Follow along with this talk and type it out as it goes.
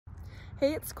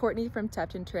Hey, it's Courtney from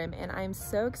Tuft and Trim, and I'm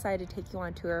so excited to take you on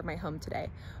a tour of my home today.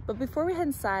 But before we head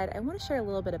inside, I want to share a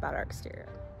little bit about our exterior.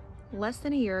 Less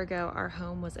than a year ago, our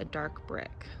home was a dark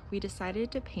brick. We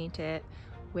decided to paint it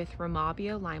with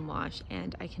Romabio lime wash,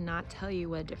 and I cannot tell you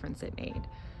what a difference it made.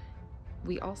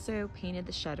 We also painted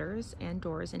the shutters and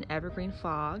doors in evergreen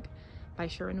fog by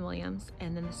Sherwin-Williams,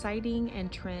 and then the siding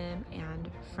and trim and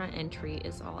front entry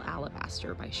is all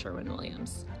alabaster by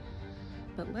Sherwin-Williams.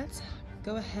 But let's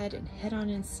go ahead and head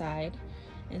on inside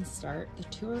and start the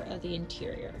tour of the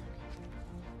interior.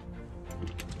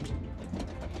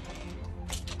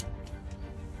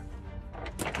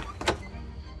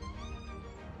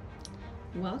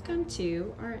 Welcome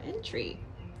to our entry.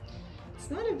 It's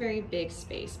not a very big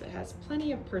space, but has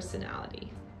plenty of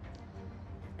personality.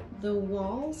 The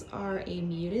walls are a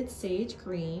muted sage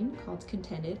green called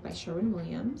Contented by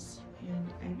Sherwin-Williams,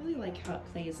 and I really like how it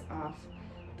plays off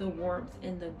the warmth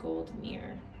in the gold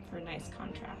mirror for a nice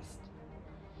contrast.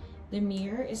 The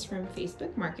mirror is from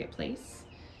Facebook Marketplace,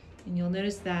 and you'll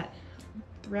notice that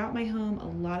throughout my home, a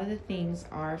lot of the things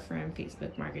are from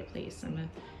Facebook Marketplace. I'm a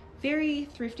very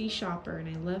thrifty shopper,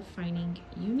 and I love finding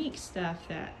unique stuff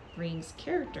that brings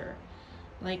character,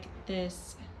 like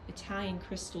this Italian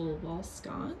crystal wall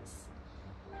sconce.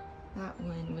 That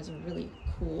one was a really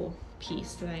cool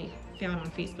piece that I found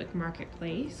on Facebook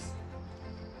Marketplace.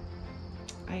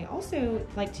 I also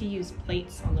like to use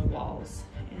plates on the walls,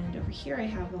 and over here I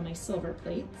have all my silver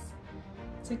plates.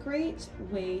 It's a great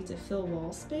way to fill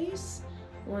wall space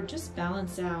or just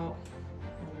balance out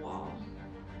a wall.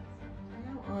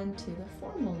 Now on to the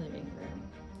formal living room.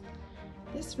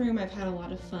 This room I've had a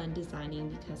lot of fun designing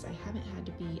because I haven't had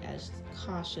to be as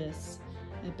cautious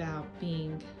about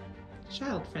being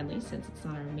child friendly since it's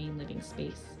not our main living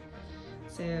space.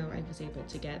 So I was able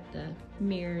to get the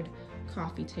mirrored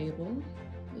coffee table,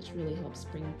 which really helps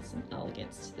bring some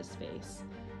elegance to the space.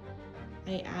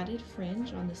 I added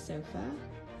fringe on the sofa,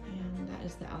 and that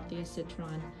is the Althea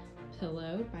Citron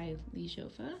pillow by Lee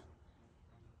Jofa.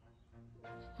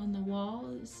 On the wall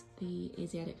is the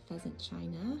Asiatic pheasant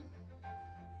china,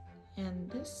 and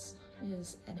this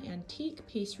is an antique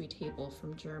pastry table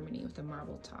from Germany with a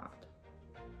marble top.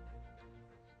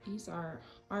 These are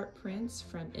art prints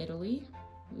from Italy.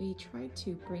 We tried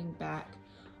to bring back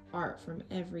art from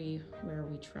everywhere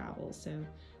we travel, so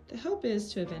the hope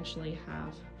is to eventually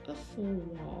have a full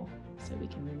wall so we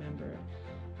can remember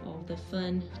all the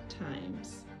fun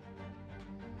times.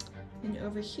 And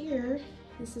over here,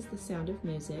 this is the Sound of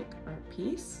Music art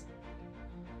piece.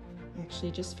 I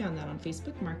actually just found that on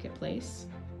Facebook Marketplace.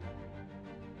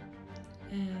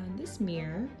 And this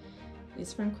mirror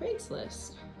is from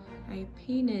Craigslist. I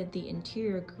painted the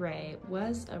interior gray. It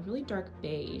was a really dark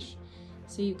beige,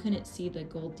 so you couldn't see the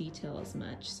gold detail as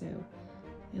much, so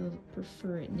I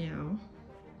prefer it now.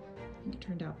 I think it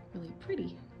turned out really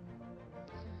pretty.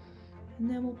 And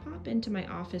then we'll pop into my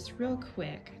office real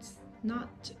quick. It's not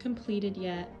completed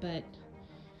yet, but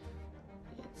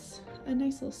it's a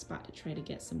nice little spot to try to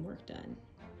get some work done.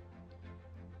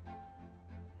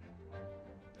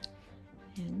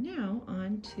 And now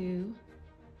on to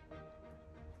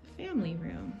the family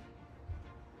room.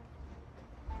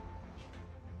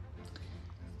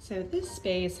 So this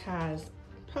space has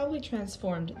probably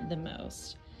transformed the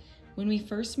most. When we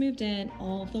first moved in,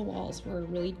 all of the walls were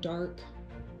really dark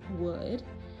wood.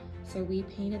 So we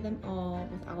painted them all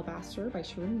with alabaster by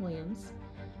Sherwin-Williams,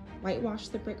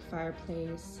 whitewashed the brick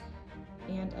fireplace,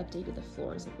 and updated the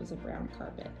floors. It was a brown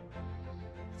carpet.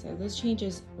 So those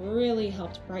changes really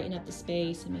helped brighten up the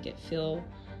space and make it feel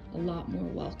a lot more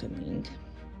welcoming.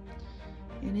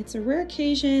 And it's a rare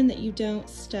occasion that you don't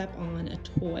step on a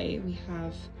toy. We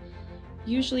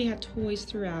usually have toys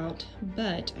throughout,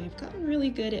 but I've gotten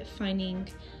really good at finding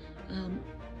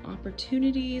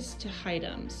opportunities to hide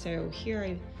them. So here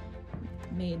I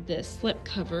made this slip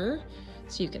cover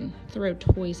so you can throw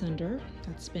toys under.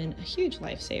 That's been a huge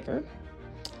lifesaver.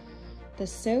 The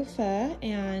sofa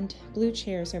and blue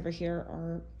chairs over here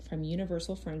are from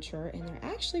Universal Furniture, and they're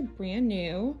actually brand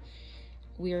new.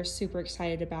 We are super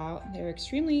excited about. They're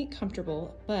extremely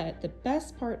comfortable, but the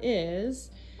best part is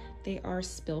they are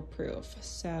spill proof.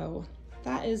 So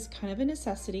that is kind of a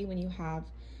necessity when you have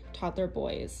toddler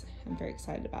boys. I'm very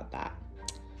excited about that.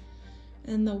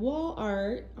 And the wall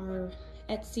art are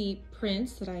Etsy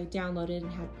prints that I downloaded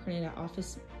and had printed at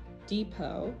Office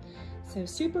Depot. So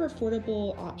super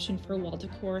affordable option for wall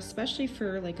decor, especially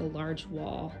for like a large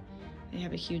wall. I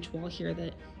have a huge wall here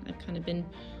that I've kind of been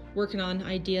working on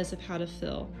ideas of how to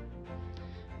fill.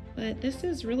 But this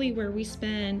is really where we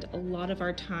spend a lot of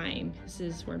our time. This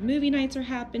is where movie nights are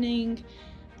happening,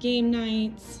 game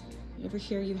nights, Over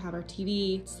here you have our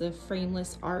TV. It's the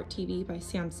frameless art TV by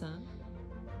Samsung.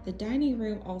 The dining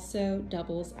room also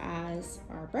doubles as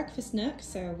our breakfast nook,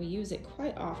 so we use it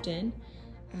quite often.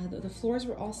 The floors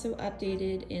were also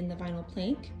updated in the vinyl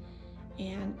plank,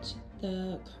 and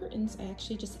the curtains I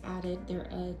actually just added. They're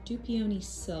a Dupioni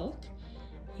silk,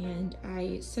 and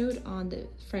I sewed on the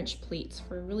French pleats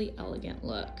for a really elegant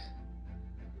look.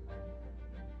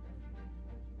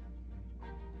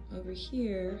 Over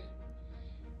here,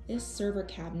 this server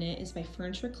cabinet is by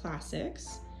Furniture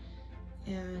Classics,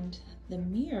 and the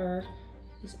mirror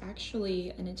is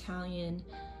actually an Italian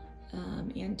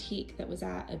antique that was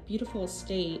at a beautiful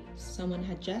estate someone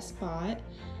had just bought,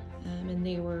 and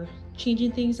they were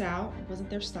changing things out. It wasn't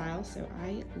their style, so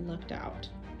I lucked out.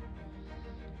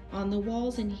 On the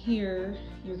walls in here,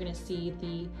 you're gonna see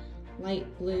the light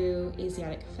blue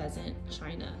Asiatic pheasant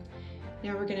china.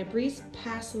 Now we're gonna breeze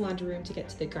past the laundry room to get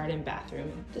to the garden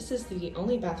bathroom. This is the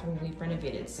only bathroom we've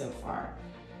renovated so far.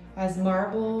 It has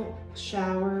marble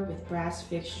shower with brass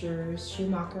fixtures,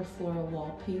 Schumacher floral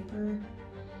wallpaper,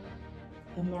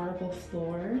 a marble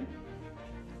floor,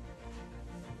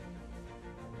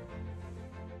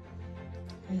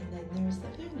 and then there's the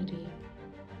vanity.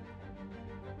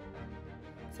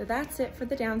 So that's it for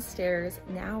the downstairs.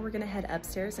 Now we're gonna head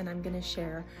upstairs and I'm gonna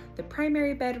share the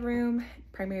primary bedroom,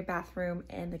 primary bathroom,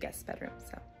 and the guest bedroom.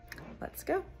 So let's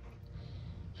go.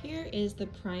 Here is the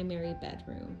primary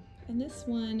bedroom. And this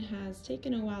one has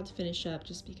taken a while to finish up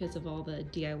just because of all the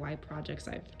DIY projects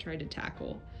I've tried to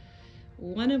tackle.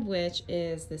 One of which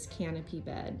is this canopy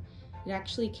bed. It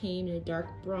actually came in a dark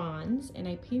bronze and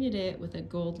I painted it with a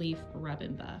gold leaf rub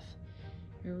and buff.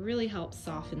 It really helps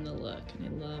soften the look and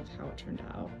I love how it turned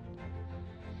out.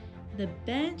 The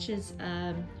bench is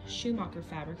Schumacher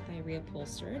fabric that I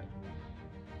reupholstered,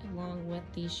 along with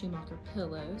the Schumacher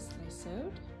pillows that I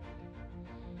sewed.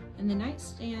 And the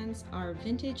nightstands are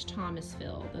vintage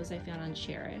Thomasville. Those I found on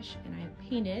Cherish, and I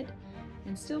painted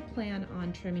and still plan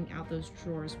on trimming out those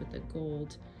drawers with the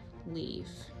gold leaf.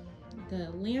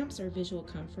 The lamps are Visual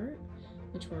Comfort,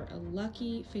 which were a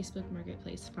lucky Facebook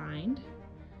Marketplace find.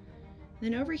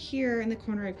 Then over here in the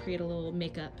corner, I've created a little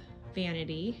makeup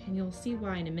vanity, and you'll see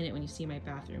why in a minute when you see my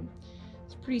bathroom.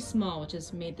 It's pretty small, which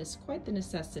has made this quite the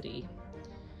necessity.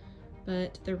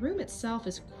 But the room itself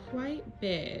is quite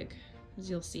big,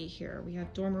 as you'll see here. We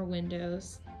have dormer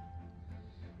windows,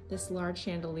 this large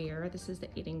chandelier. This is the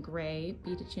 8 in gray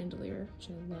beaded chandelier, which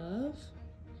I love.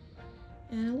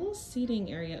 And a little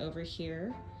seating area over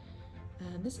here.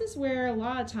 This is where a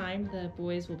lot of time the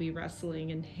boys will be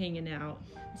wrestling and hanging out.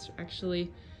 This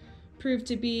actually proved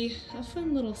to be a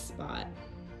fun little spot.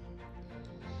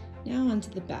 Now onto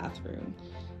the bathroom.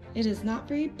 It is not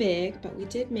very big, but we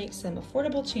did make some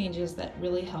affordable changes that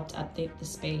really helped update the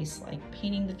space, like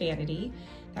painting the vanity.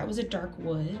 That was a dark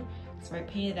wood, so I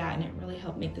painted that and it really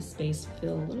helped make the space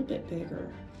feel a little bit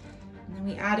bigger. And then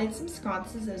we added some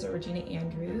sconces, those are Regina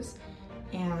Andrews,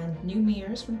 and new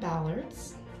mirrors from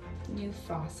Ballard's, new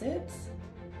faucets,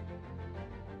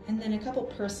 and then a couple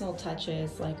personal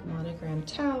touches like monogram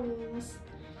towels,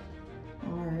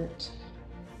 art.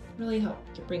 Really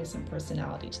helped to bring some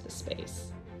personality to the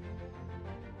space.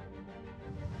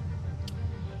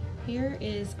 Here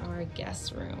is our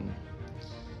guest room.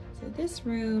 So this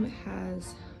room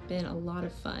has been a lot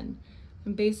of fun.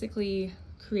 I'm basically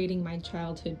creating my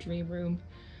childhood dream room.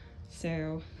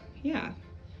 So yeah,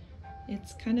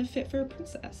 it's kind of fit for a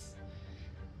princess.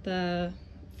 The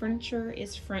furniture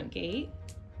is front gate,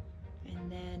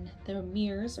 and then the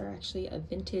mirrors are actually a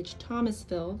vintage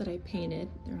Thomasville that I painted.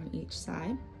 They're on each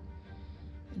side.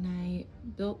 And I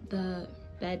built the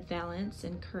bed valance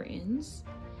and curtains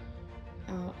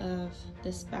out of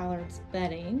this Ballard's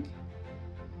bedding.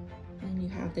 And you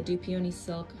have the Dupioni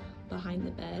silk behind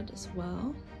the bed as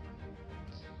well.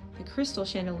 The crystal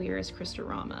chandelier is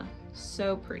Crystorama.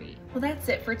 So pretty. Well, that's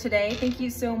it for today. Thank you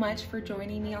so much for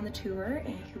joining me on the tour,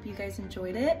 and I hope you guys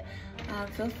enjoyed it.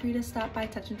 Feel free to stop by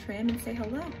Touch and Trim and say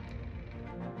hello.